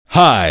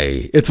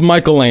Hi, it's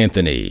Michael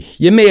Anthony.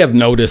 You may have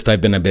noticed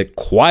I've been a bit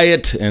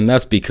quiet, and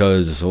that's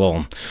because,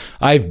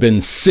 I've been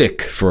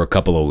sick for a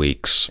couple of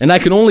weeks. And I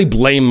can only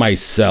blame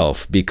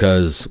myself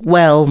because,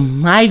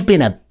 I've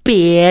been a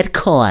bad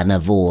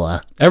carnivore.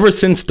 Ever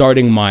since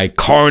starting my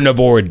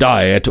carnivore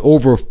diet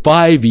over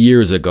 5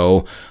 years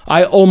ago,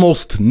 I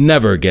almost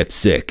never get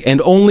sick,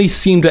 and only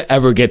seem to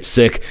ever get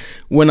sick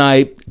when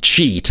I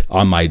cheat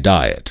on my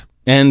diet.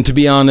 And to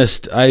be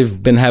honest,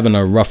 I've been having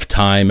a rough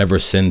time ever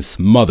since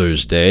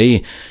Mother's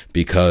Day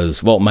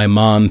because, my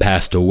mom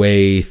passed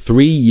away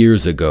 3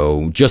 years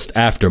ago, just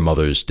after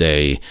Mother's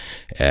Day,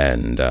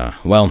 and,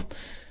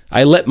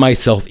 I let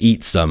myself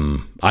eat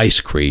some ice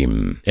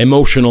cream.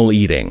 Emotional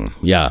eating.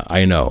 Yeah,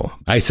 I know.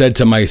 I said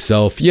to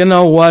myself, you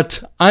know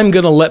what? I'm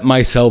gonna let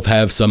myself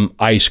have some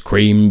ice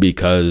cream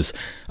because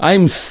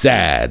I'm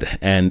sad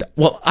and,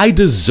 I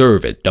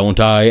deserve it, don't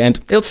I? And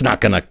it's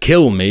not gonna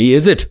kill me,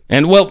 is it?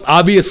 And,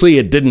 obviously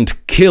it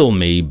didn't kill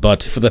me,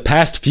 but for the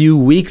past few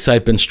weeks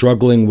I've been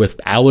struggling with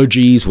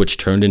allergies, which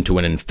turned into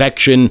an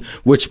infection,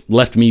 which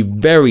left me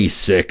very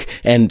sick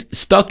and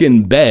stuck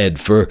in bed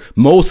for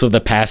most of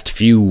the past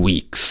few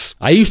weeks.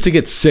 I used to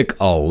get sick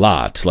a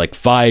lot, like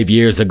 5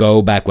 years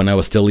ago, back when I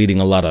was still eating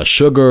a lot of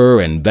sugar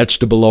and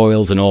vegetable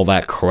oils and all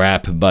that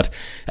crap, but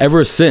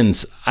ever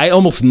since, I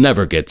almost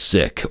never get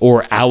sick,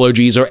 or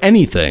allergies or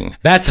anything.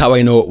 That's how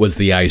I know it was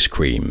the ice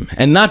cream.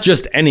 And not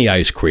just any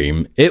ice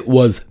cream, it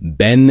was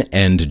Ben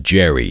 &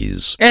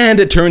 Jerry's. And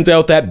it turns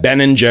out that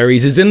Ben &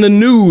 Jerry's is in the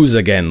news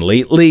again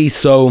lately,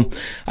 so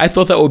I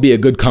thought that would be a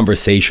good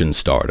conversation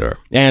starter.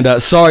 And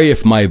sorry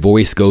if my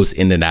voice goes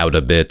in and out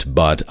a bit,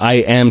 but I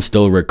am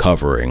still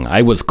recovering.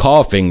 I was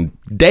coughing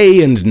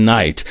day and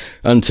night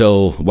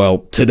until,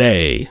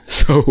 today.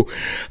 So,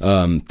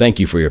 thank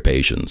you for your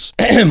patience.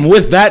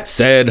 With that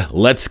said,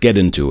 let's get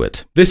into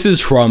it. This is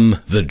from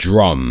The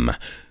Drum.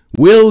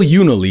 Will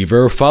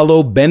Unilever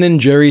follow Ben &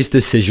 Jerry's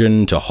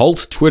decision to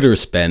halt Twitter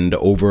spend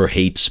over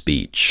hate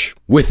speech?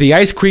 With the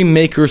ice cream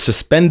maker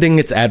suspending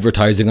its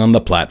advertising on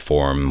the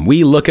platform,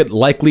 we look at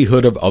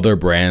likelihood of other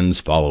brands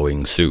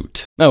following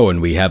suit. Oh,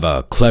 and we have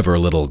a clever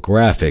little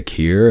graphic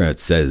here. It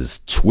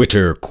says,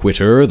 Twitter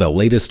Quitter, the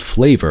latest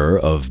flavor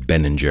of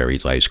Ben &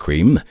 Jerry's ice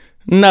cream.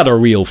 Not a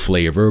real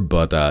flavor,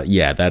 but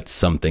that's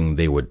something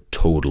they would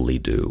totally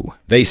do.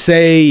 They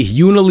say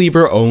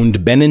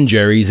Unilever-owned Ben &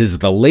 Jerry's is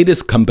the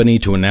latest company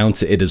to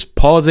announce it is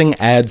pausing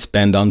ad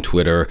spend on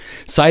Twitter,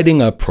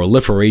 citing a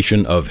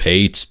proliferation of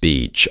hate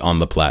speech on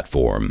the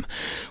platform.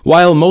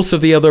 While most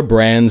of the other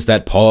brands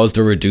that paused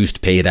or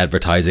reduced paid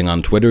advertising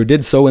on Twitter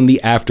did so in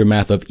the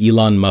aftermath of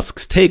Elon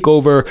Musk's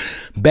takeover,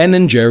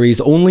 Ben &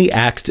 Jerry's only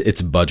axed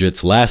its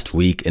budgets last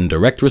week in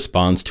direct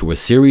response to a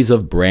series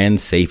of brand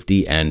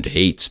safety and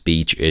hate speech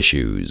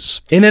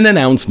issues. In an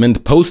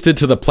announcement posted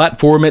to the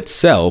platform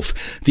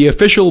itself, the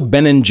official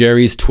Ben &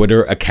 Jerry's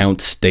Twitter account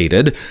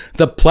stated,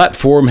 "The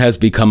platform has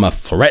become a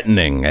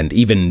threatening and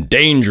even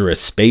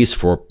dangerous space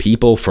for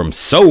people from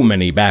so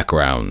many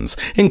backgrounds,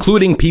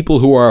 including people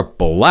who are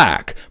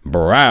black,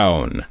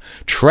 brown,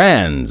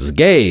 trans,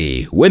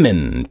 gay,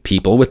 women,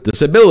 people with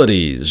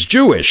disabilities,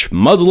 Jewish,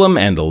 Muslim,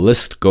 and the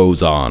list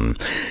goes on.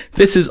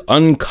 This is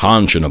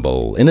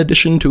unconscionable, in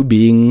addition to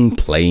being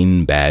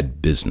plain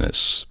bad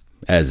business."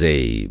 As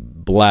a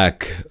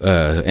black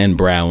and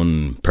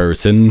brown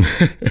person,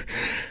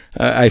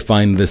 I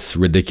find this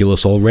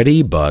ridiculous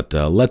already, but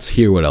let's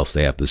hear what else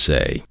they have to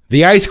say.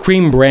 The ice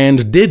cream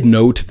brand did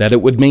note that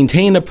it would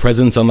maintain a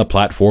presence on the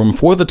platform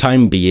for the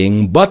time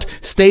being, but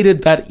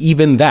stated that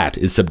even that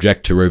is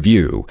subject to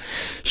review.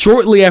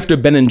 Shortly after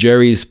Ben &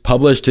 Jerry's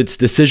published its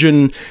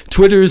decision,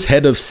 Twitter's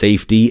head of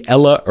safety,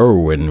 Ella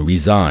Irwin,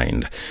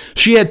 resigned.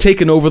 She had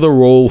taken over the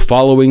role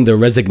following the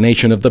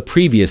resignation of the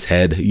previous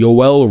head,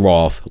 Yoel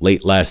Roth,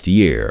 late last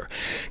year.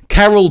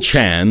 Carol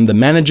Chan, the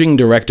managing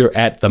director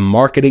at the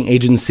marketing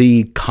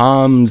agency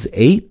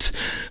Comms8,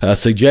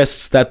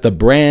 suggests that the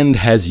brand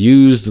has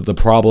used the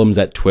problems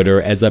at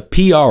Twitter as a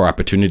PR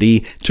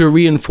opportunity to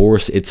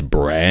reinforce its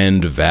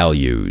brand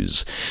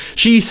values.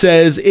 She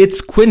says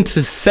it's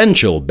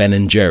quintessential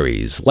Ben &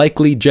 Jerry's,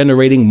 likely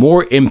generating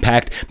more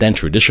impact than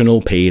traditional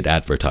paid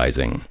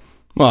advertising.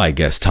 Well, I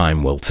guess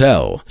time will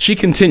tell. She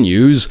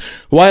continues,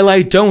 "While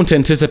I don't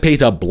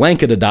anticipate a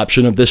blanket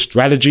adoption of this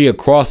strategy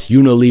across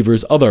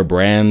Unilever's other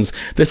brands,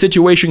 the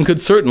situation could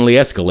certainly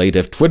escalate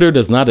if Twitter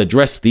does not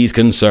address these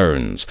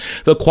concerns.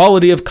 The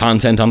quality of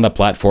content on the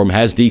platform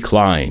has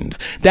declined,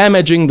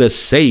 damaging the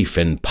safe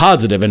and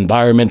positive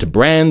environment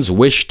brands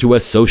wish to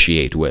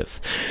associate with.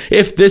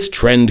 If this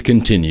trend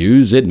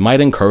continues, it might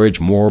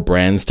encourage more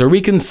brands to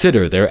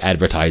reconsider their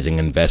advertising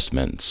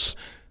investments."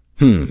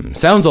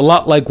 Sounds a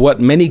lot like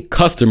what many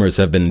customers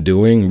have been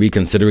doing,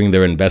 reconsidering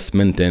their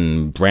investment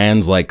in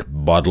brands like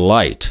Bud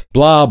Light.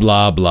 Blah,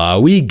 blah, blah.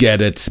 We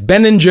get it.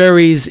 Ben &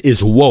 Jerry's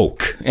is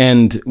woke,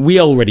 and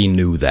we already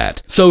knew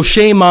that. So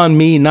shame on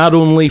me not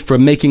only for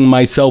making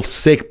myself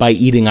sick by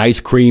eating ice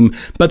cream,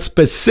 but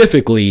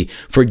specifically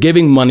for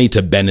giving money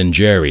to Ben &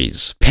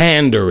 Jerry's.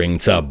 Pandering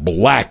to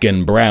black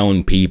and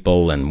brown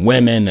people and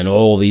women and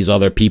all these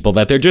other people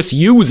that they're just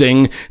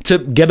using to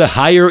get a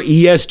higher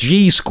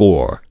ESG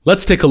score.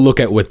 Let's take a look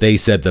at what they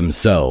said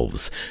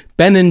themselves.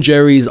 Ben &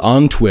 Jerry's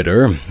on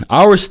Twitter,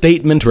 our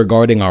statement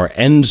regarding our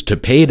end to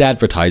paid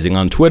advertising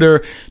on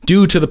Twitter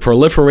due to the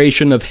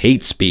proliferation of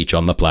hate speech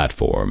on the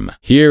platform.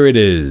 Here it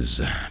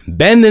is.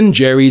 Ben &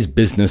 Jerry's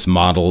business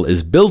model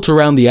is built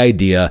around the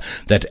idea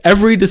that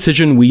every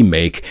decision we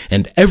make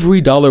and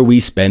every dollar we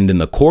spend in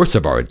the course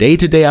of our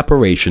day-to-day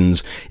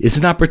operations is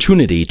an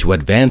opportunity to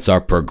advance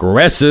our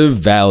progressive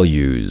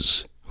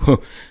values.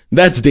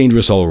 That's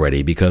dangerous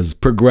already because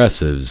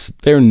progressives,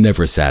 they're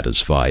never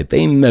satisfied.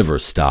 They never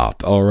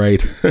stop, all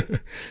right?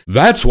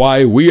 That's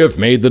why we have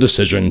made the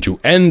decision to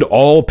end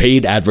all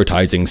paid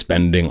advertising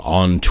spending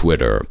on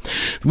Twitter.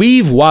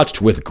 We've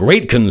watched with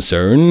great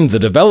concern the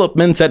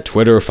developments at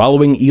Twitter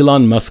following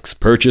Elon Musk's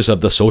purchase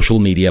of the social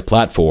media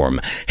platform.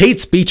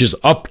 Hate speech is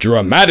up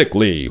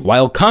dramatically,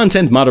 while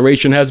content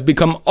moderation has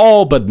become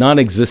all but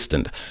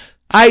non-existent.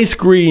 I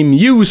scream,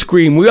 you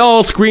scream, we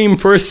all scream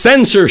for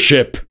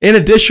censorship. In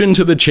addition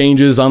to the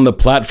changes on the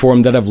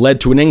platform that have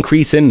led to an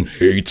increase in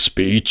hate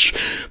speech,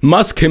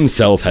 Musk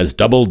himself has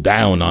doubled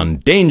down on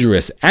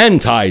dangerous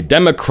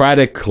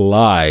anti-democratic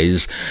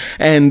lies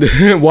and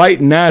white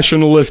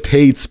nationalist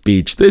hate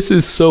speech. This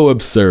is so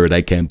absurd,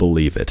 I can't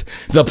believe it.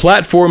 The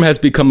platform has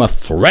become a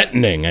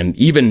threatening and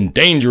even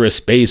dangerous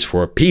space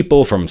for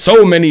people from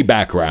so many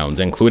backgrounds,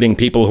 including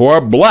people who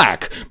are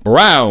black,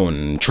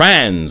 brown,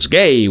 trans,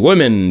 gay,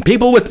 women,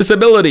 people with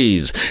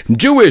disabilities,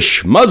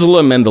 Jewish,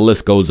 Muslim, and the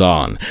list goes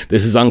on.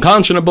 This is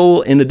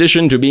unconscionable in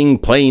addition to being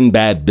plain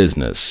bad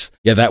business.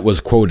 Yeah, that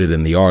was quoted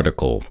in the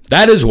article.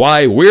 That is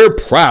why we're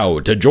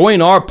proud to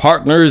join our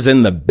partners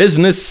in the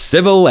business,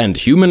 civil, and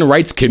human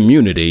rights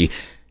community.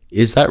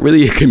 Is that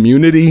really a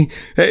community?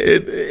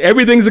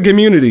 Everything's a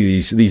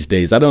community these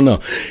days. I don't know.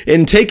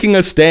 In taking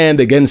a stand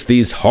against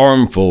these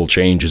harmful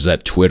changes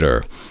at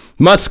Twitter.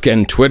 Musk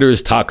and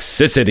Twitter's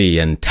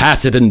toxicity and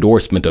tacit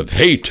endorsement of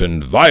hate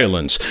and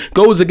violence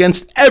goes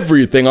against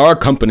everything our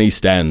company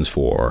stands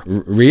for.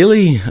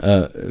 Really?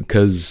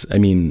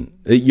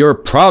 Your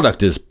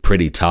product is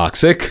pretty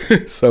toxic.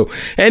 So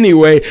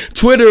anyway,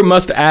 Twitter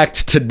must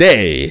act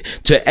today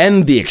to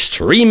end the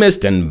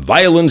extremist and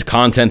violent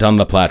content on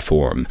the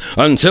platform.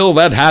 Until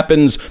that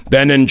happens,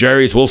 Ben &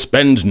 Jerry's will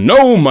spend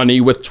no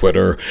money with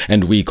Twitter,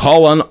 and we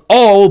call on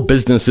all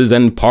businesses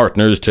and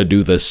partners to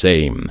do the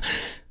same.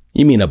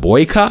 You mean a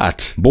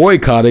boycott?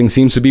 Boycotting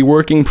seems to be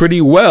working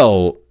pretty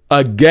well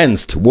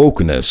against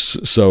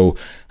wokeness, so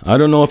I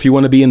don't know if you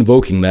want to be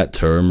invoking that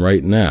term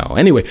right now.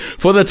 Anyway,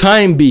 for the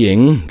time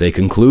being, they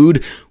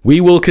conclude, we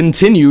will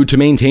continue to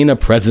maintain a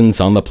presence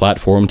on the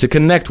platform to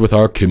connect with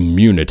our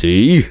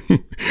community,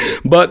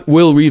 but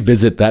we'll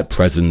revisit that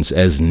presence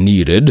as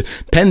needed,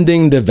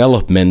 pending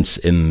developments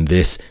in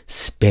this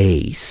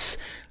space.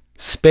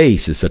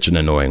 Space is such an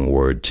annoying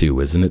word too,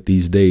 isn't it,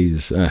 these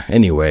days?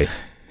 Anyway.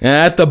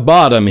 At the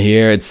bottom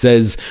here, it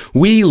says,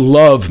 we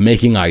love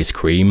making ice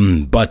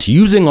cream, but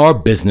using our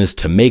business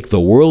to make the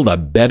world a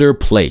better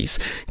place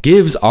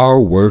gives our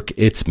work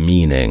its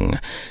meaning.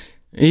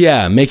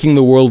 Yeah, making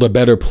the world a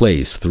better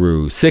place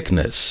through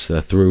sickness,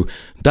 through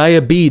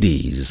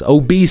diabetes,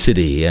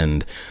 obesity,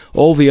 and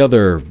all the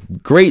other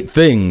great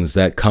things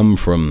that come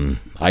from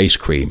ice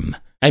cream.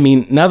 I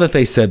mean, now that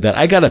they said that,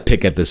 I gotta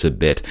pick at this a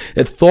bit.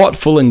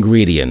 Thoughtful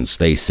ingredients,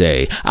 they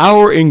say.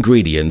 Our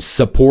ingredients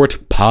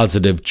support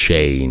positive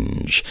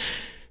change.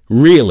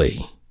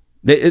 Really?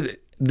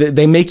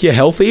 They make you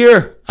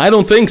healthier? I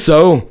don't think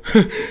so.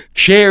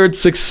 Shared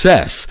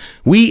success.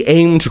 We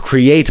aim to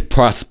create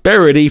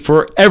prosperity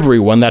for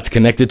everyone that's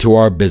connected to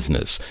our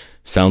business.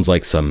 Sounds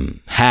like some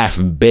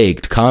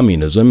half-baked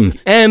communism.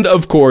 And,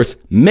 of course,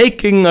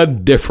 making a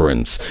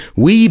difference.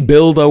 We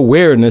build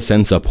awareness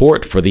and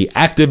support for the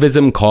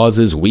activism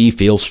causes we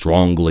feel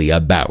strongly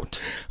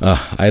about.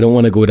 I don't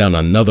want to go down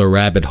another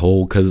rabbit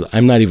hole because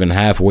I'm not even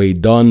halfway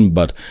done,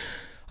 but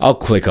I'll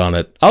click on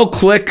it. I'll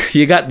click.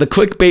 You got the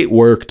clickbait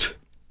worked.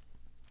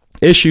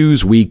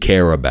 Issues we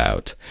care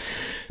about.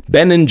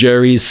 Ben &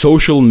 Jerry's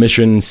social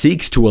mission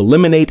seeks to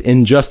eliminate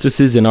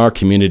injustices in our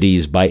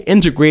communities by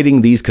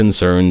integrating these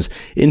concerns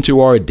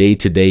into our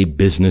day-to-day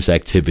business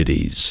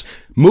activities.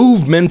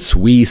 Movements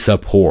we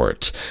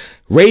support.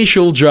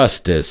 Racial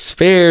justice,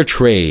 fair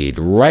trade,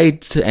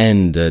 rights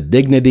and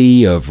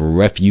dignity of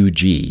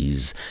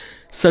refugees.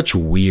 Such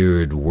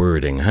weird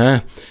wording,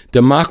 huh?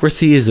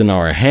 democracy is in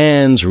our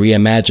hands,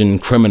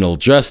 reimagine criminal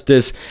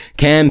justice,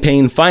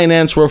 campaign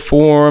finance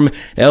reform,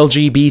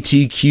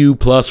 LGBTQ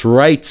plus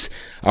rights,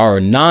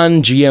 our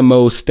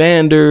non-GMO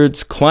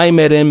standards,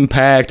 climate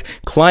impact,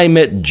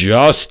 climate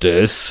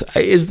justice.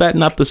 Is that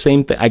not the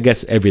same thing? I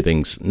guess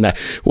everything's not,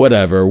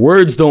 whatever.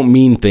 Words don't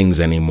mean things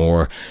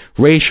anymore.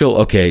 Racial,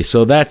 okay,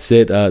 so that's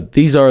it.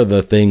 These are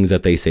the things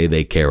that they say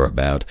they care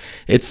about.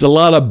 It's a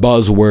lot of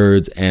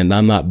buzzwords, and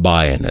I'm not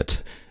buying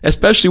it.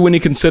 Especially when you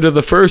consider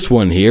the first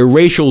one here,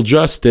 racial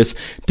justice.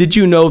 Did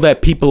you know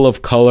that people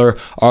of color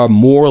are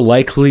more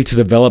likely to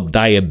develop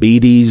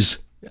diabetes?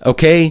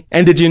 Okay?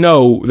 And did you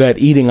know that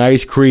eating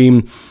ice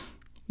cream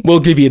will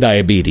give you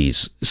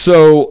diabetes?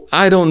 So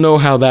I don't know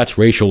how that's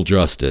racial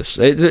justice.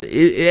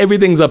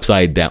 Everything's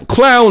upside down.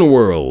 Clown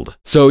world.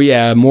 So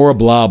yeah, more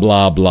blah,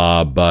 blah,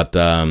 blah. But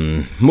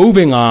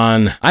moving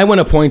on, I want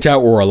to point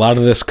out where a lot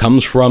of this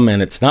comes from,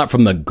 and it's not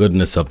from the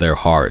goodness of their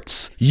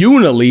hearts.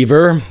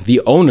 Unilever,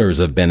 the owners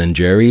of Ben &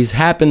 Jerry's,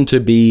 happen to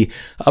be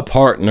a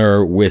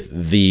partner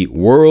with the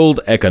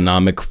World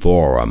Economic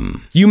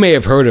Forum. You may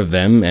have heard of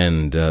them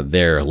and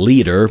their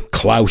leader,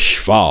 Klaus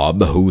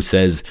Schwab, who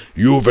says,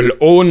 "You will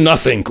own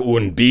nothing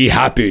and be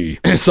happy."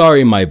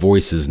 Sorry, my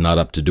voice is not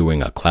up to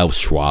doing a Klaus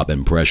Schwab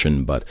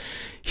impression, but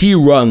he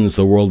runs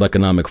the World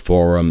Economic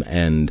Forum,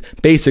 and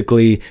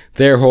basically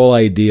their whole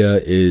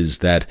idea is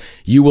that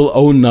you will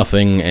own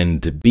nothing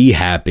and be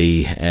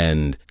happy,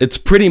 and it's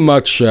pretty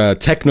much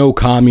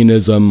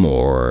techno-communism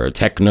or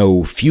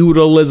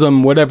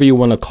techno-feudalism, whatever you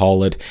want to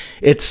call it.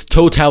 It's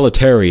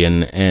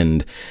totalitarian,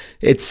 and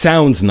it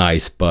sounds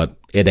nice, but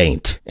it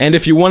ain't. And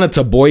if you wanted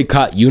to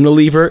boycott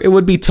Unilever, it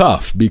would be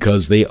tough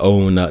because they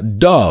own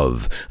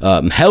Dove,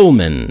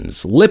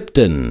 Hellmann's,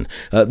 Lipton,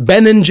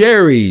 Ben &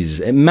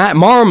 Jerry's,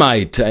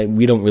 Marmite.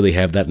 We don't really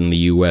have that in the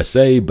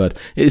USA, but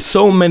it's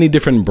so many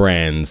different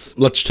brands.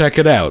 Let's check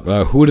it out.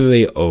 Who do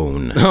they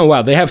own? Oh,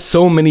 wow. They have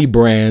so many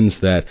brands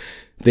that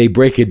they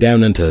break it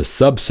down into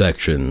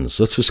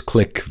subsections. Let's just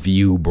click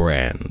View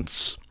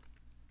Brands.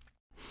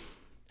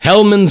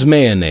 Hellmann's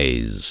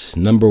mayonnaise,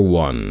 number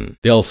 1.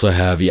 They also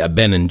have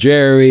Ben &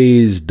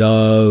 Jerry's,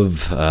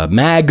 Dove,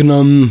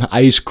 Magnum,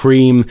 ice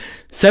cream,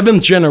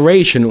 7th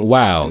generation.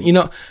 Wow. You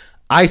know,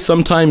 I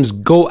sometimes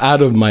go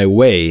out of my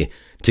way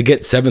to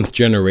get 7th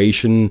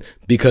generation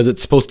because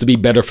it's supposed to be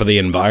better for the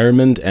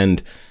environment,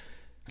 and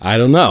I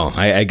don't know.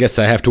 I guess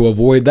I have to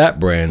avoid that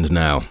brand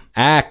now.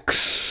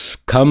 Axe,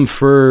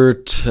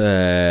 Comfort,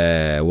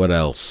 what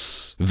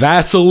else?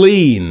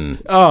 Vaseline.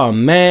 Oh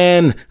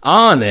man,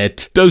 on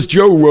it. Does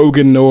Joe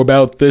Rogan know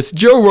about this?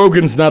 Joe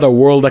Rogan's not a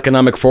World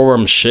Economic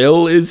Forum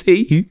shill, is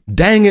he?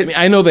 Dang it,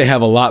 I know they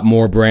have a lot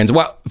more brands.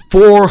 Wow,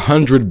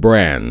 400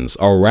 brands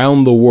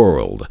around the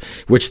world,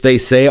 which they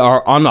say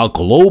are on a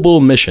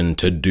global mission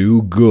to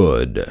do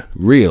good.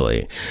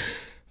 Really?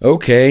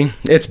 Okay,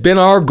 it's been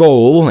our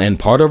goal and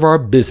part of our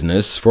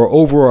business for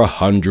over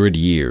 100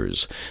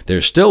 years.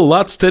 There's still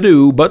lots to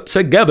do, but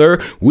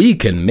together we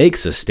can make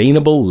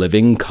sustainable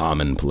living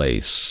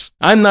commonplace.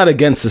 I'm not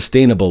against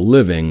sustainable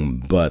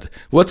living, but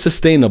what's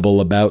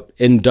sustainable about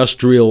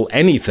industrial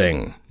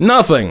anything?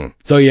 Nothing.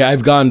 So yeah,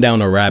 I've gone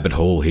down a rabbit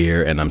hole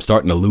here and I'm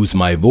starting to lose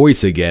my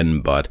voice again,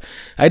 but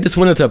I just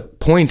wanted to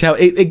point out,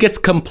 it gets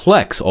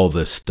complex, all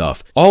this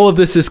stuff. All of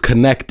this is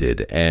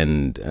connected,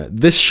 and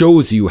this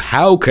shows you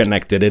how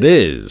connected it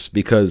is,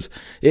 because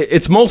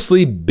it's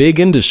mostly big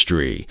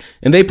industry,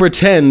 and they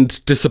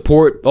pretend to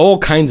support all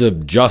kinds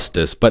of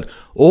justice, but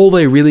all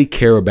they really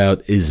care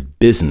about is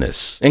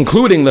business,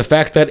 including the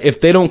fact that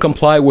if they don't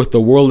comply with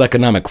the World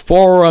Economic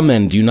Forum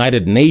and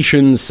United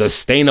Nations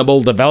Sustainable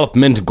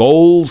Development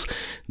Goals,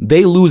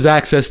 they lose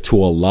access to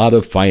a lot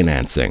of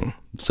financing.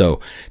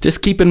 So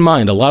just keep in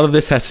mind, a lot of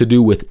this has to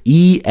do with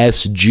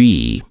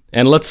ESG.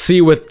 And let's see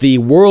what the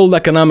World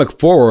Economic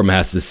Forum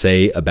has to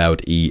say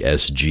about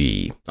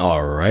ESG.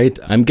 All right,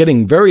 I'm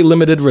getting very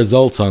limited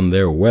results on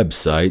their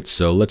website,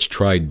 so let's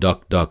try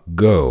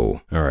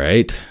DuckDuckGo. All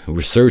right,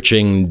 we're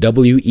searching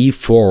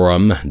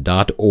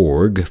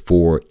weforum.org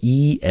for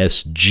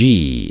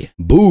ESG.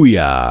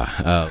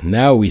 Booyah!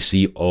 Now we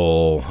see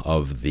all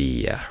of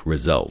the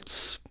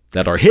results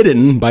that are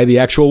hidden by the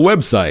actual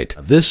website.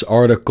 This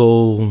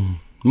article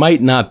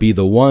might not be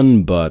the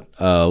one, but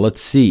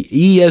let's see.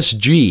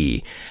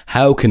 ESG,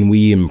 how can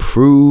we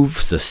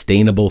improve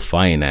sustainable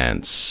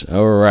finance?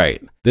 All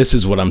right. This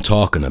is what I'm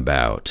talking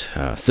about.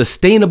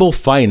 Sustainable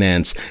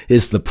finance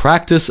is the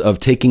practice of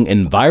taking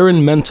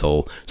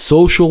environmental,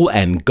 social,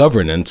 and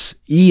governance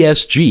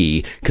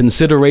 (ESG)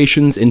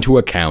 considerations into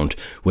account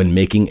when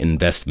making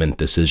investment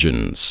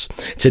decisions.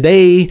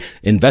 Today,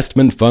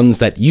 investment funds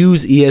that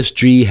use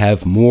ESG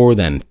have more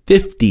than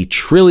 $50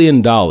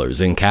 trillion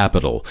in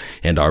capital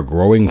and are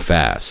growing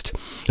fast.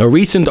 A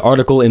recent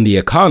article in The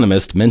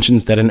Economist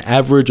mentions that an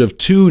average of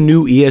 2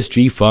 new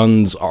ESG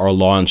funds are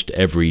launched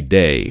every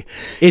day.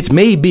 It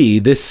may be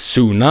this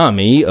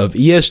tsunami of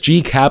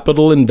ESG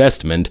capital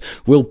investment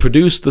will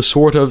produce the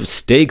sort of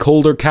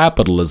stakeholder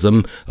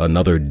capitalism,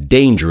 another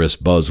dangerous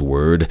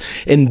buzzword,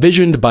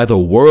 envisioned by the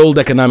World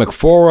Economic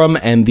Forum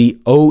and the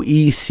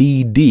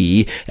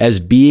OECD as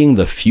being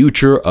the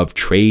future of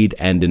trade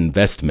and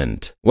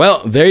investment.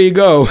 Well, there you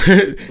go.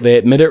 They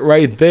admit it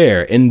right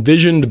there.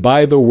 Envisioned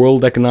by the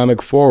World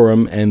Economic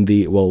Forum and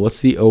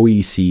what's the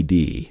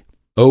OECD?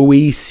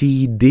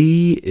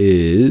 OECD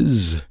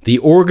is the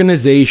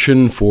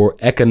Organization for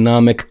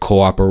Economic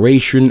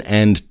Cooperation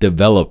and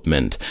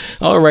Development.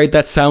 All right,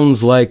 that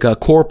sounds like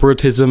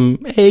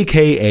corporatism,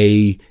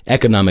 aka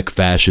economic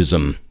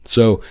fascism.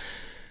 So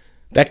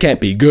that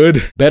can't be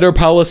good. Better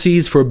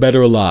policies for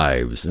better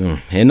lives.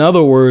 In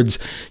other words,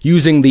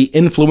 using the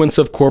influence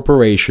of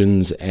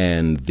corporations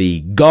and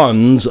the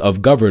guns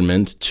of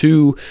government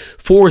to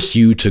force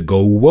you to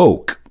go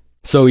woke.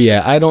 So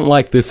yeah, I don't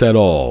like this at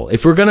all.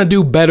 If we're gonna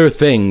do better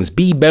things,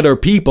 be better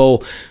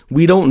people,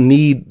 we don't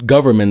need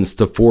governments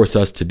to force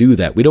us to do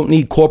that. We don't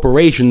need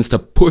corporations to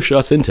push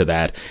us into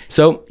that.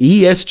 So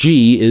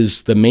ESG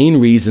is the main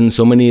reason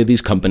so many of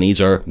these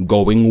companies are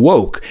going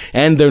woke.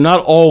 And they're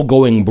not all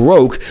going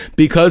broke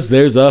because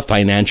there's a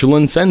financial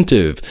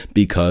incentive,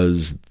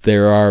 because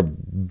there are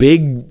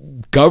big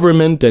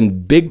government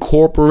and big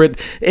corporate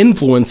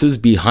influences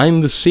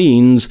behind the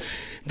scenes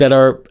that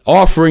are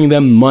offering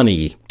them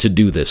money to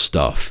do this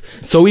stuff.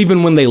 So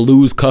even when they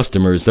lose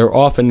customers, they're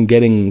often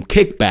getting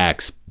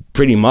kickbacks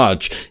pretty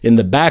much in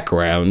the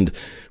background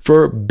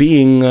for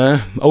being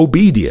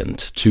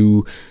obedient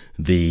to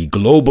the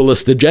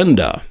globalist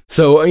agenda.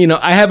 So,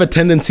 I have a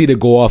tendency to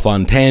go off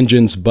on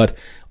tangents, but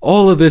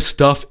all of this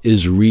stuff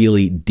is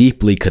really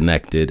deeply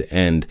connected,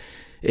 and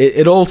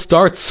it all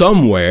starts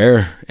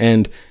somewhere,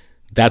 and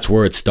that's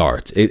where it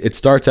starts. It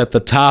starts at the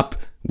top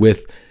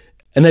with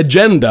an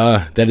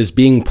agenda that is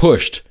being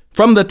pushed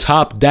from the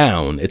top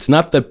down. It's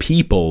not the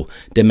people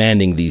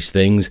demanding these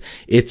things.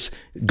 It's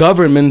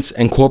governments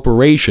and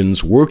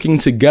corporations working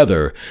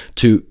together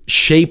to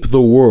shape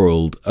the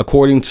world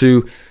according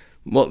to,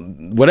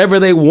 whatever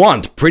they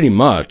want, pretty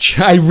much.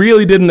 I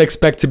really didn't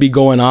expect to be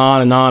going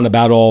on and on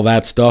about all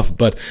that stuff,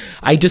 but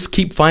I just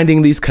keep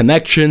finding these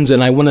connections,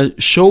 and I want to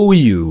show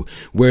you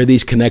where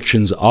these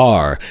connections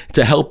are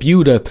to help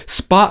you to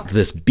spot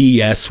this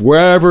BS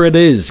wherever it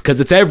is,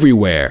 because it's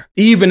everywhere.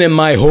 Even in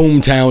my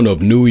hometown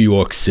of New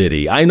York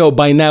City. I know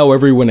by now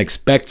everyone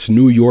expects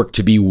New York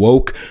to be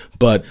woke,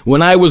 but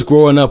when I was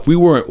growing up, we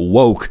weren't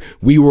woke.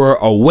 We were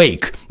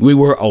awake. We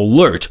were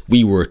alert.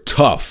 We were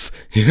tough.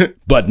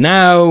 But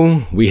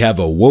now we have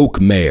a woke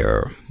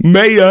mayor.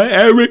 Mayor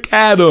Eric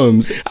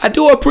Adams. I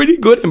do a pretty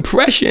good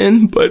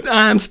impression, but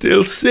I'm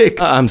still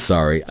sick. I'm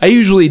sorry. I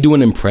usually do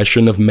an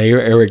impression of Mayor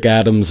Eric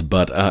Adams,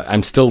 but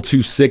I'm still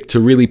too sick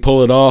to really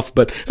pull it off.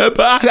 But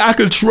I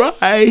could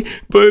try,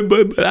 but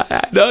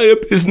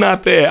it's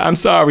not there. I'm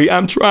sorry.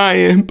 I'm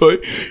trying, but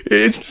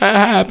it's not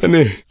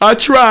happening. I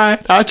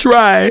tried.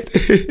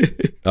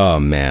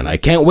 Oh man, I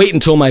can't wait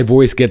until my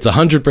voice gets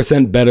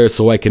 100% better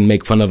so I can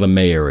make fun of the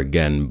mayor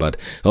again. But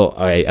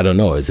I don't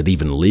know, is it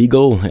even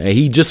legal?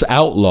 He just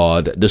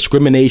outlawed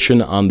discrimination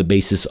on the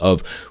basis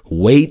of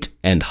weight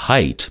and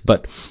height,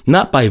 but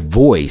not by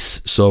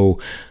voice. So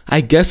I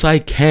guess I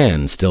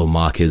can still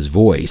mock his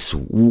voice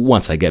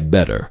once I get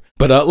better.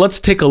 But let's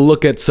take a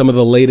look at some of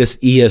the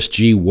latest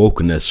ESG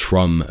wokeness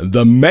from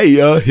the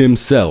mayor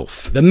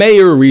himself. The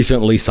mayor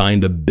recently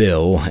signed a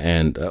bill,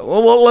 and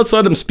let's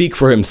let him speak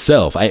for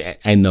himself.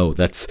 I know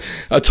that's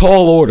a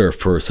tall order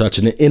for such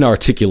an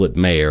inarticulate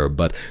mayor,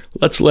 but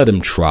let's let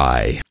him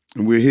try.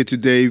 And we're here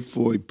today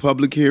for a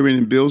public hearing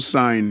and bill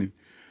signing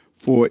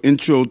for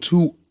Intro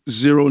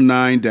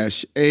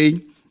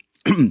 209-A,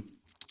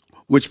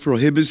 which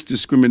prohibits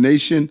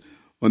discrimination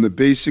on the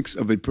basis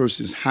of a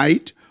person's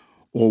height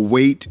or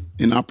weight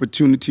in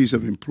opportunities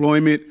of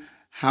employment,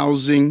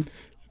 housing.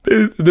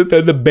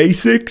 The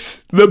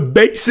basics?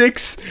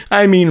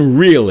 I mean,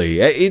 really,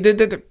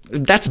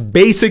 that's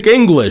basic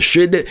English.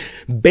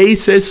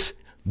 Basics.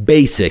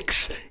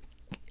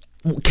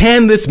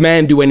 Can this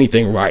man do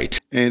anything right?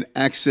 And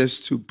access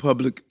to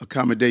public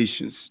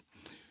accommodations.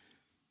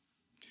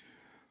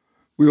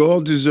 We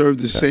all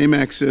deserve the same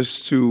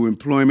access to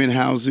employment,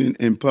 housing,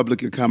 and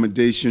public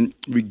accommodation,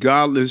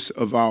 regardless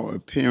of our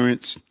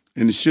appearance.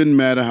 And it shouldn't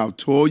matter how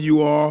tall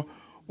you are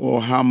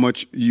or how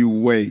much you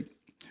weigh.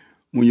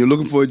 When you're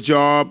looking for a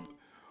job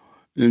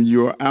and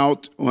you're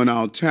out on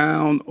our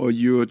town, or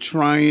you're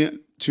trying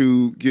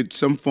to get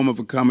some form of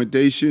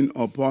accommodation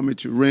or apartment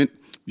to rent,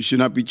 you should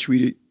not be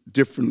treated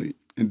differently.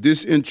 And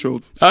this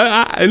intro...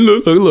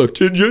 Look,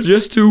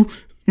 just to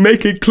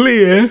make it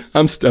clear,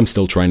 I'm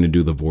still trying to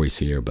do the voice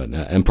here, but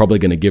I'm probably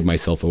going to give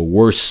myself a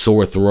worse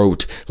sore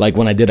throat, like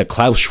when I did a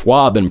Klaus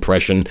Schwab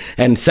impression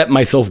and set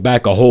myself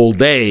back a whole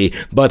day.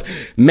 But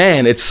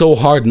man, it's so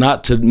hard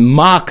not to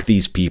mock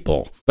these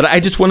people. But I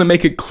just want to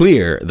make it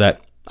clear that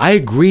I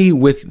agree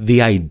with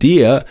the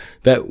idea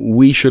that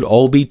we should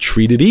all be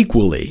treated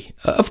equally,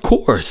 of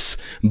course,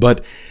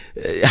 but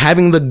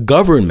having the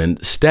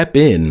government step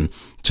in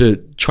to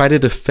try to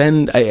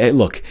defend,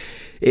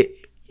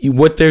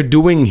 what they're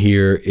doing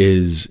here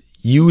is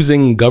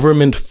using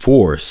government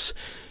force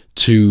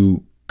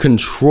to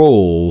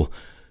control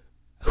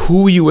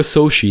who you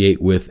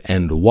associate with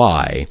and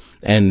why.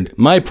 And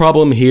my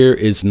problem here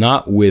is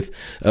not with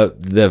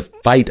the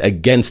fight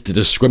against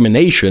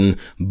discrimination,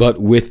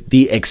 but with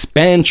the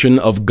expansion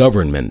of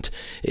government.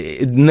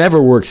 It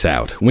never works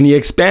out. When you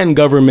expand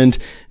government,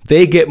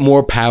 they get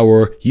more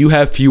power, you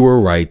have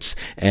fewer rights,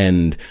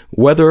 and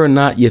whether or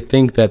not you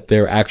think that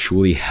they're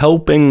actually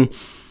helping,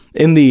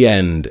 in the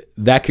end,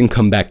 that can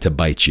come back to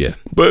bite you.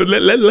 But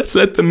let's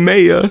let the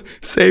mayor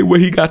say what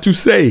he got to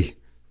say.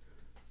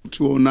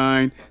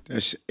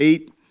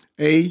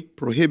 209-8A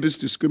prohibits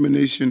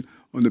discrimination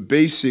on the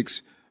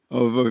basics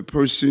of a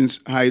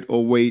person's height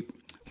or weight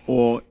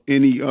or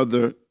any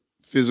other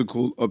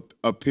physical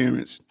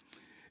appearance.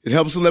 It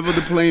helps level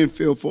the playing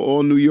field for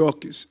all New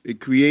Yorkers.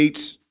 It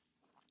creates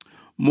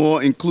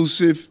more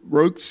inclusive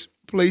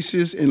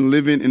workplaces and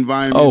living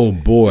environments. Oh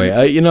boy,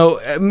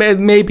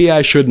 maybe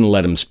I shouldn't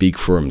let him speak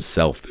for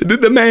himself.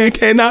 The man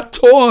cannot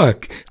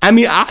talk. I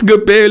mean, I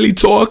could barely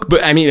talk,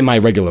 but I mean, in my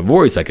regular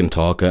voice, I can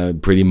talk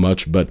pretty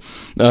much, but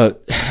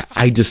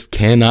I just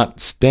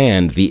cannot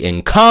stand the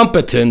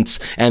incompetence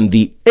and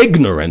the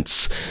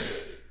ignorance.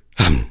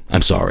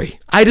 I'm sorry.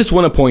 I just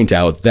want to point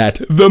out that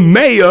the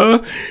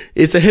mayor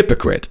is a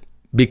hypocrite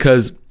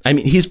because, I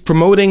mean, he's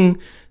promoting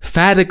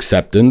fat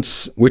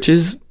acceptance, which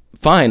is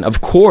fine.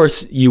 Of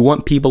course, you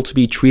want people to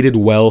be treated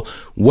well,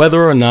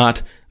 whether or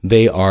not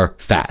they are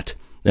fat,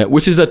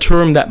 which is a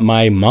term that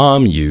my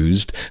mom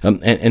used,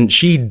 and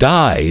she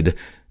died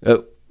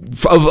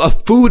of a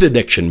food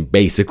addiction,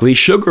 basically,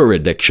 sugar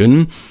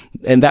addiction,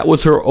 and that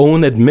was her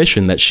own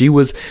admission that she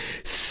was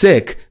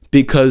sick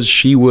because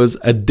she was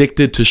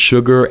addicted to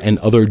sugar and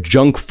other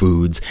junk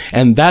foods,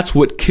 and that's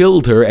what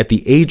killed her at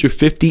the age of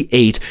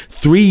 58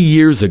 3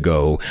 years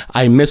ago.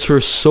 I miss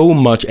her so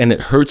much, and it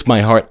hurts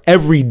my heart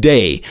every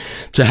day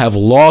to have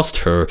lost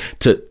her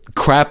to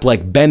crap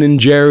like Ben &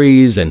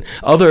 Jerry's and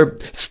other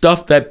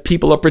stuff that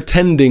people are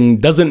pretending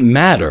doesn't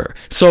matter.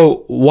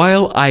 So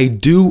while I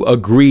do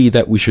agree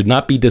that we should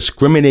not be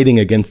discriminating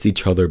against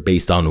each other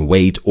based on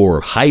weight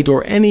or height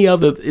or any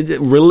other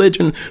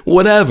religion,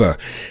 whatever,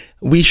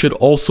 we should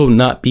also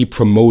not be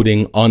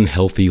promoting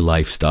unhealthy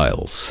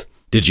lifestyles.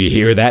 Did you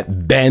hear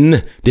that,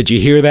 Ben? Did you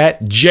hear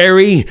that,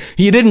 Jerry?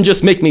 You didn't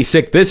just make me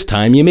sick this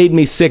time. You made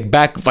me sick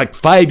back like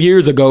 5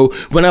 years ago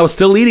when I was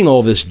still eating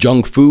all this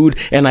junk food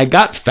and I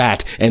got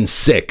fat and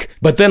sick.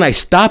 But then I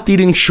stopped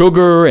eating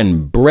sugar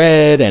and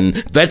bread and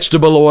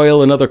vegetable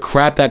oil and other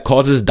crap that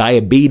causes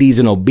diabetes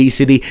and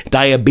obesity.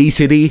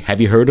 Diabesity, have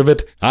you heard of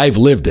it? I've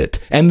lived it.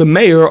 And the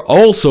mayor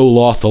also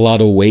lost a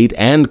lot of weight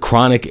and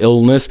chronic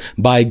illness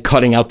by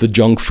cutting out the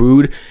junk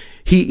food.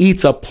 He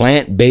eats a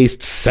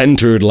plant-based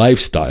centered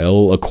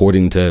lifestyle,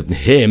 according to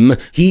him.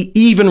 He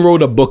even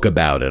wrote a book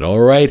about it, all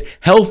right?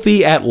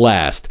 Healthy at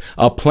Last,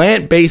 a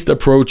plant-based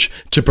approach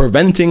to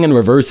preventing and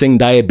reversing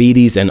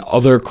diabetes and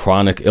other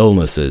chronic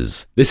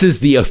illnesses. This is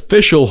the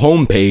official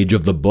homepage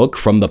of the book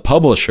from the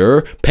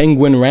publisher,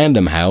 Penguin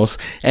Random House,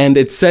 and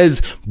it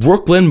says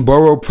Brooklyn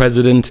Borough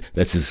President,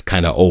 this is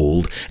kind of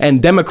old,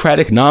 and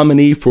Democratic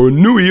nominee for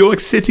New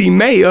York City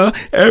Mayor,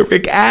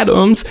 Eric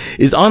Adams,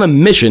 is on a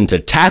mission to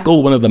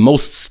tackle one of the most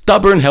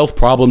stubborn health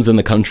problems in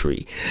the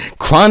country,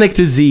 chronic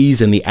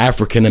disease in the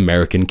African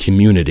American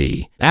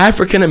community.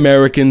 African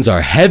Americans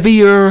are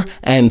heavier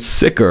and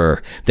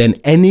sicker than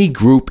any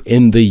group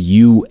in the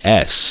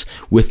U.S.,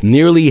 with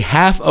nearly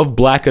half of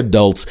black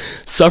adults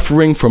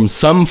suffering from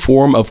some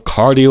form of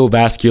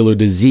cardiovascular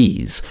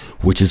disease,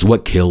 which is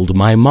what killed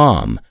my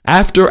mom.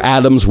 After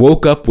Adams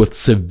woke up with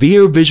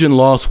severe vision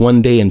loss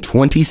one day in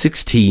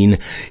 2016,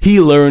 he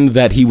learned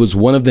that he was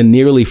one of the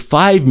nearly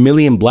 5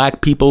 million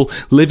black people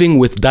living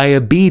with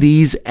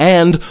diabetes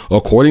and,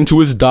 according to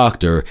his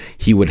doctor,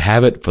 he would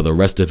have it for the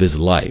rest of his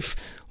life.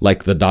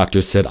 Like the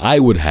doctor said I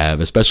would have,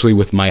 especially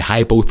with my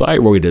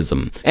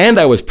hypothyroidism. And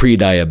I was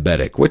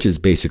pre-diabetic, which is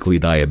basically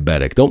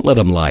diabetic. Don't let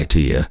him lie to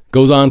you.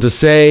 Goes on to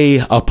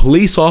say, a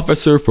police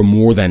officer for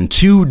more than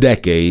 2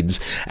 decades,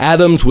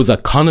 Adams was a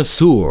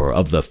connoisseur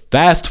of the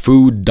fast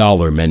food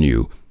dollar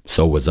menu.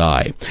 So was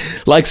I.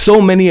 Like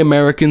so many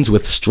Americans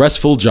with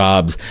stressful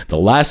jobs, the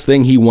last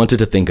thing he wanted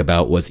to think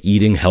about was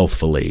eating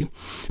healthfully.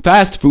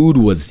 Fast food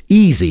was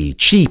easy,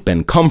 cheap,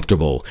 and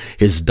comfortable.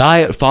 His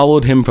diet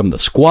followed him from the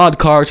squad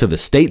car to the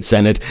state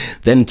senate,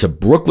 then to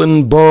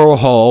Brooklyn Borough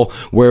Hall,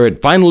 where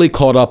it finally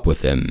caught up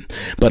with him.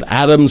 But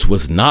Adams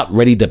was not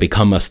ready to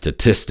become a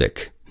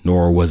statistic,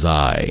 nor was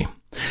I.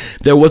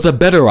 There was a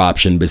better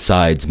option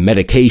besides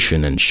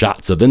medication and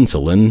shots of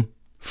insulin.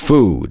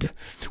 Food.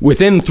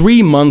 Within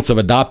 3 months of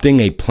adopting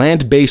a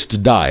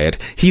plant-based diet,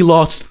 he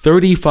lost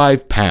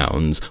 35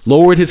 pounds,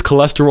 lowered his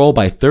cholesterol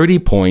by 30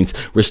 points,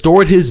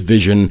 restored his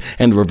vision,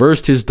 and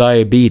reversed his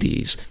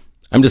diabetes.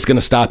 I'm just going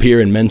to stop here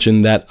and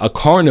mention that a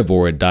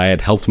carnivore diet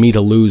helped me to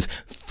lose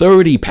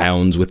 30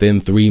 pounds within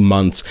 3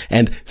 months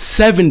and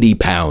 70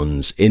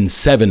 pounds in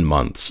 7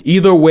 months.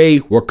 Either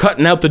way, we're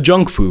cutting out the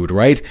junk food,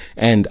 right?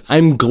 And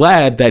I'm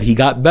glad that he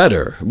got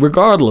better,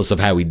 regardless of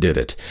how he did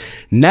it.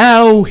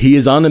 Now he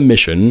is on a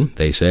mission,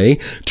 they say,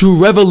 to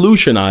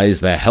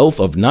revolutionize the health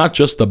of not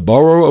just the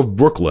borough of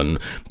Brooklyn,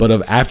 but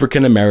of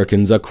African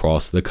Americans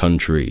across the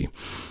country.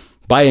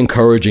 By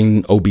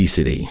encouraging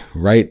obesity,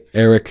 right,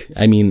 Eric?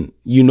 I mean,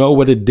 you know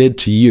what it did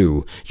to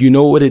you. You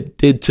know what it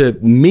did to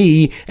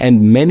me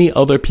and many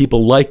other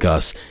people like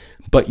us,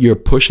 but you're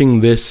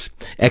pushing this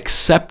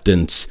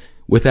acceptance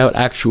without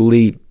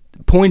actually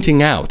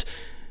pointing out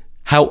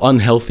how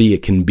unhealthy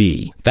it can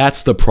be.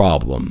 That's the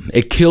problem.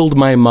 It killed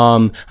my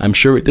mom. I'm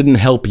sure it didn't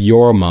help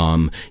your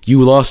mom.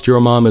 You lost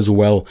your mom as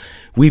well.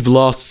 We've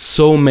lost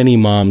so many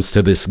moms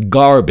to this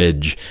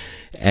garbage,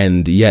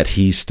 and yet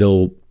he's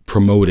still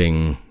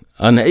promoting.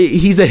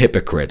 He's a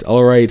hypocrite,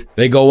 all right?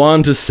 They go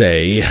on to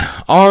say,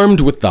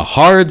 armed with the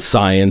hard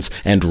science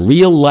and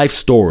real-life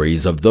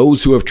stories of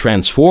those who have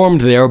transformed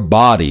their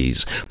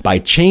bodies by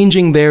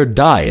changing their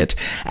diet,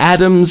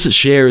 Adams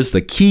shares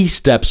the key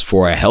steps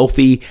for a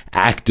healthy,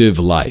 active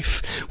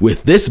life.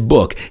 With this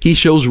book, he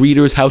shows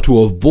readers how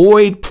to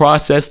avoid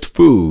processed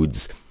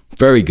foods.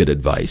 Very good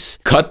advice.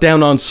 Cut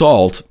down on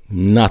salt,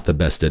 not the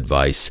best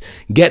advice.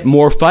 Get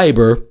more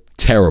fiber.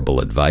 Terrible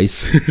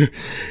advice.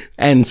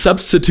 And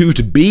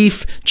substitute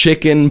beef,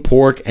 chicken,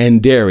 pork,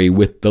 and dairy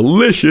with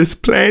delicious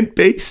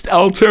plant-based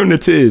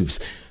alternatives.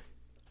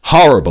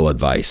 Horrible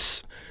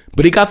advice.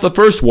 But he got the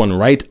first one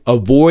right.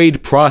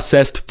 Avoid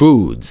processed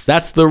foods.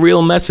 That's the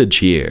real message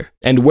here.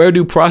 And where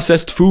do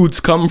processed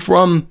foods come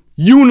from?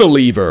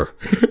 Unilever.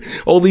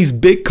 All these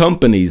big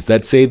companies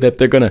that say that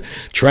they're going to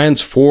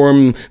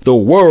transform the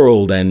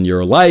world and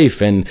your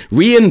life and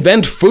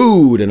reinvent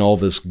food and all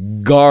this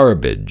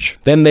garbage.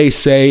 Then they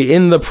say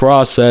in the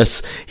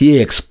process, he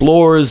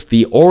explores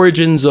the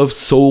origins of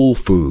soul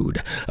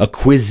food, a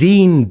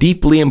cuisine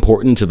deeply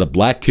important to the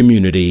black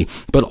community,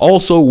 but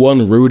also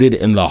one rooted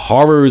in the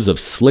horrors of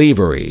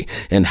slavery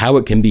and how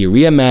it can be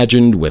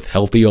reimagined with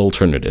healthy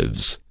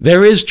alternatives.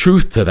 There is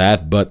truth to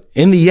that, but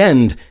in the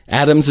end,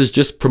 Adams is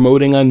just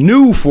promoting a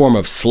new form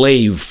of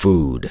slave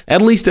food,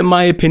 at least in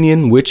my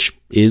opinion, which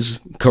is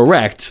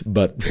correct,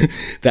 but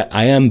that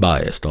I am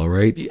biased, all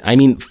right? I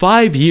mean,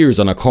 5 years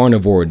on a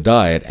carnivore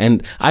diet,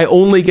 and I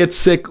only get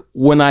sick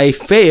when I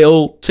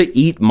fail to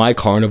eat my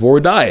carnivore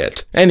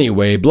diet.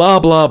 Anyway, blah,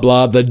 blah,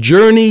 blah. The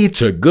journey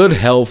to good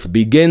health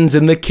begins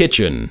in the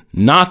kitchen,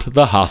 not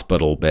the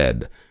hospital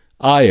bed.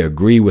 I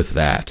agree with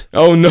that.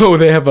 Oh no,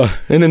 they have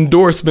an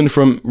endorsement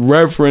from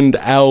Reverend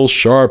Al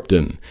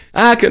Sharpton.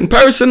 I can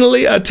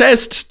personally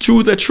attest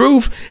to the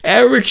truth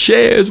Eric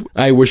shares.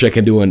 I wish I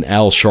could do an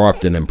Al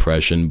Sharpton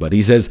impression, but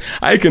he says,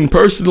 I can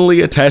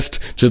personally attest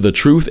to the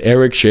truth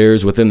Eric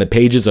shares within the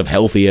pages of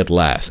Healthy at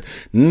Last.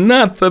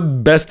 Not the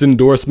best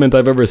endorsement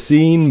I've ever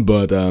seen,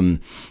 but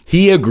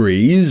he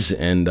agrees,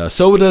 and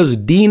so does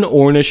Dean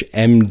Ornish,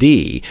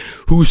 MD,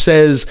 who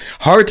says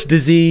heart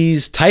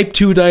disease, type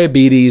 2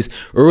 diabetes,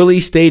 early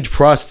stage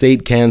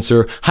prostate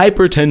cancer,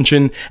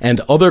 hypertension,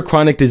 and other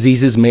chronic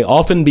diseases may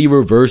often be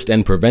reversed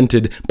and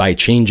prevented by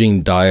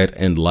changing diet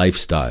and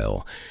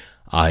lifestyle.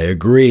 I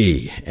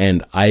agree,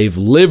 and I've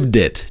lived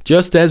it,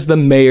 just as the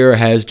mayor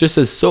has, just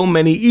as so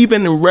many,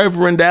 even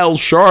Reverend Al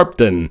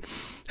Sharpton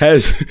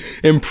has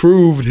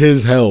improved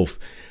his health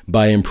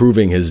by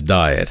improving his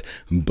diet.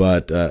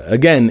 But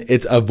again,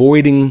 it's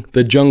avoiding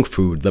the junk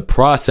food, the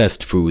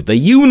processed food, the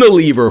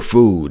Unilever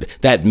food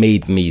that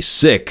made me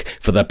sick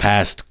for the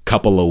past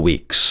couple of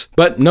weeks.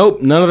 But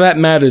nope, none of that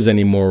matters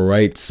anymore,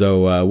 right?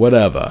 So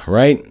whatever,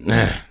 right?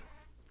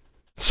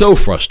 So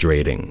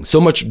frustrating. So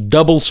much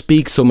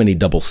doublespeak, so many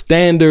double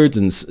standards,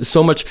 and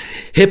so much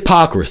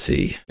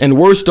hypocrisy. And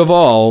worst of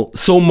all,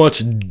 so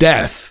much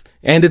death.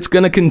 And it's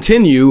going to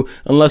continue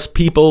unless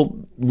people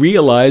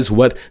realize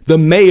what the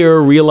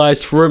mayor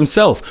realized for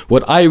himself,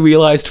 what I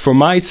realized for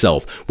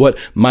myself, what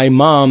my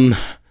mom,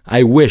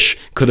 I wish,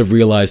 could have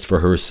realized for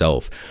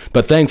herself.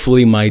 But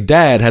thankfully, my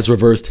dad has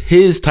reversed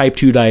his type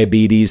 2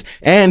 diabetes,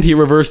 and he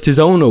reversed his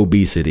own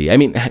obesity. I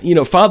mean, you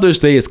know, Father's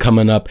Day is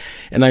coming up,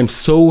 and I'm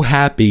so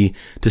happy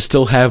to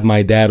still have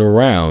my dad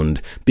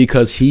around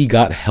because he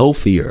got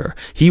healthier.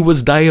 He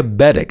was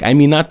diabetic. I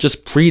mean, not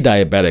just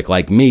pre-diabetic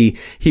like me.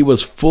 He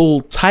was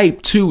full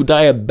type 2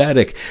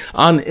 diabetic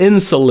on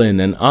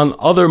insulin and on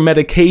other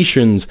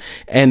medications.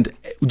 And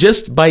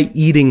just by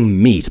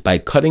eating meat, by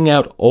cutting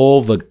out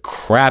all the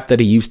crap that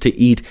he used to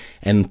eat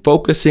and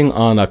focusing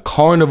on a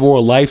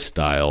carnivore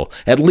lifestyle,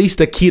 at least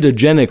a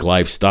ketogenic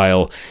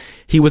lifestyle,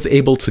 he was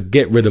able to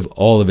get rid of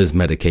all of his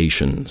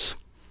medications.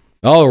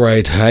 All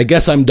right, I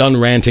guess I'm done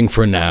ranting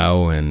for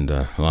now, and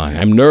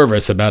I'm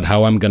nervous about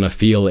how I'm gonna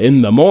feel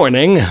in the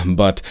morning,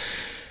 but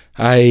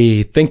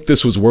I think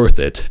this was worth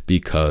it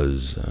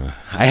because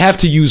I have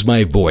to use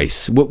my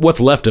voice, what's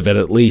left of it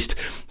at least,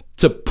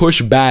 to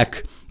push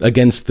back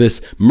against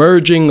this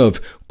merging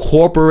of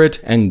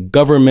corporate and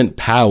government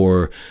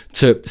power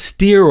to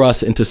steer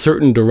us into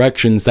certain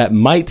directions that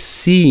might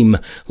seem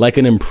like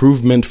an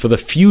improvement for the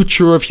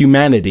future of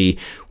humanity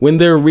when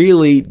they're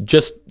really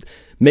just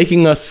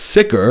making us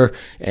sicker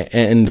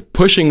and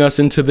pushing us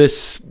into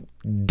this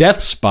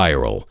death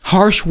spiral.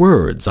 Harsh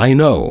words, I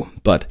know,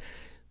 but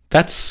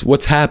that's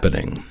what's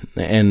happening.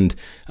 And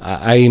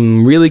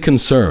I'm really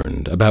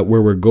concerned about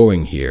where we're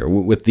going here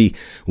with the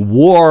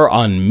war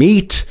on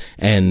meat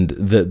and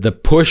the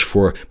push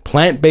for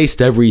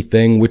plant-based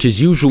everything, which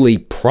is usually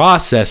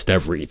processed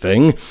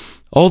everything.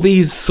 All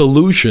these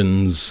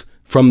solutions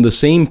from the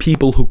same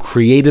people who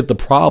created the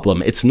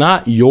problem. It's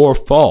not your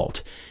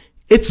fault.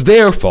 It's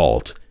their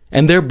fault.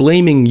 And they're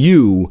blaming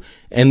you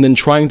and then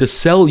trying to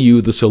sell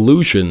you the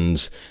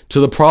solutions to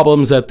the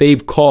problems that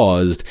they've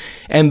caused.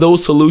 And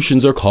those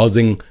solutions are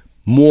causing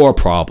more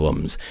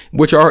problems,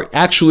 which are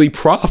actually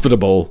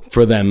profitable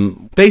for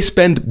them. They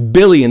spend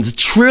billions,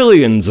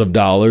 trillions of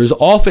dollars,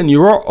 often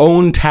your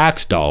own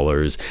tax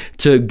dollars,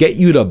 to get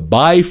you to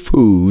buy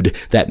food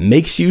that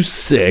makes you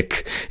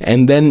sick,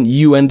 and then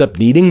you end up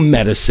needing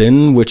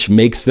medicine, which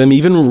makes them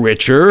even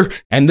richer,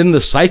 and then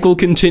the cycle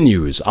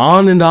continues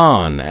on and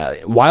on,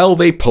 while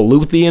they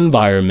pollute the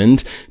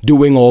environment,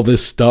 doing all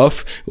this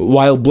stuff,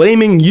 while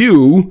blaming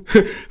you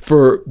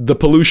for the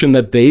pollution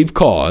that they've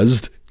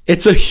caused.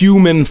 It's a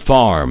human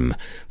farm.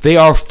 They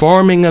are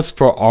farming us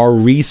for our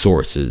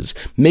resources,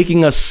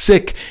 making us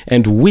sick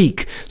and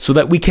weak so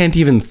that we can't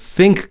even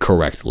think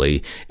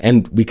correctly,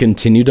 and we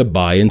continue to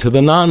buy into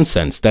the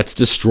nonsense that's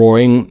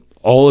destroying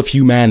all of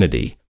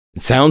humanity.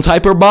 It sounds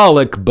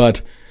hyperbolic,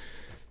 but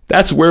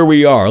that's where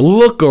we are.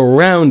 Look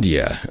around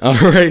you, all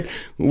right?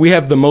 We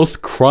have the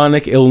most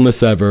chronic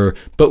illness ever,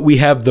 but we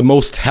have the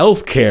most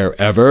health care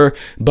ever,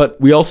 but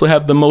we also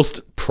have the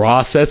most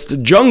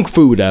processed junk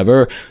food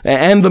ever,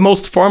 and the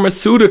most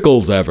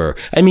pharmaceuticals ever.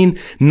 I mean,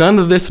 none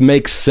of this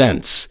makes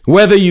sense.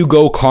 Whether you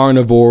go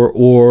carnivore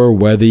or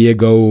whether you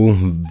go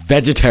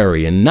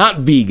vegetarian, not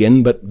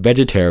vegan, but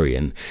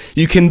vegetarian.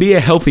 You can be a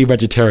healthy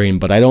vegetarian,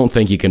 but I don't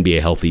think you can be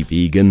a healthy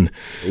vegan.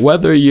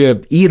 Whether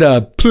you eat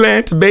a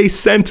plant-based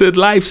scented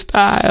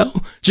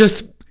lifestyle,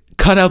 just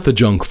cut out the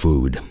junk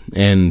food,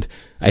 and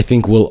I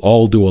think we'll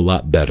all do a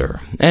lot better.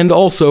 And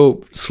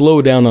also,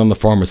 slow down on the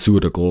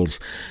pharmaceuticals.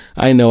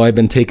 I know I've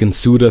been taking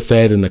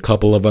Sudafed and a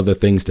couple of other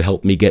things to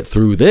help me get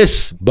through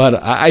this, but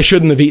I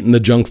shouldn't have eaten the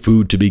junk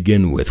food to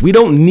begin with. We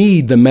don't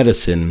need the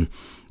medicine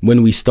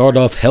when we start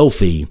off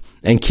healthy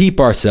and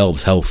keep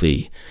ourselves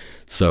healthy.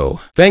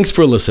 So, thanks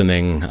for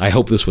listening. I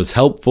hope this was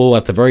helpful,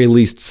 at the very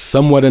least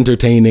somewhat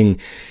entertaining,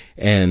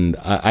 and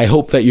I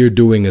hope that you're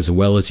doing as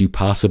well as you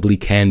possibly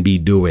can be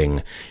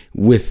doing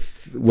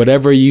with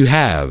whatever you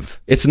have.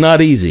 It's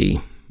not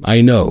easy, I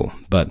know,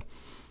 but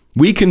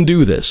we can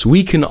do this.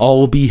 We can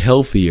all be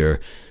healthier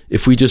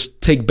if we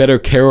just take better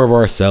care of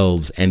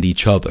ourselves and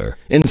each other,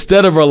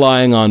 instead of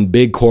relying on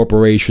big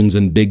corporations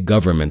and big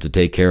government to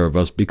take care of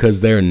us,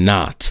 because they're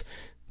not.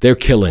 They're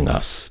killing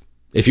us.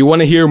 If you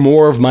want to hear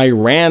more of my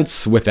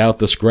rants without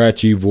the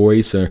scratchy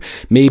voice, or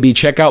maybe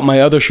check out my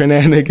other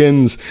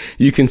shenanigans,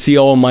 you can see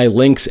all my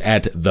links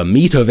at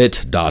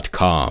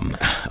themeatofit.com.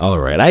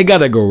 Alright, I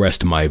gotta go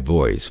rest my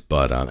voice,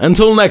 but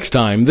until next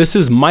time, this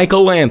is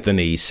Michael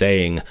Anthony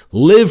saying,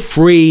 live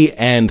free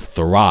and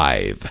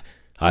thrive.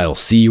 I'll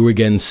see you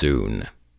again soon.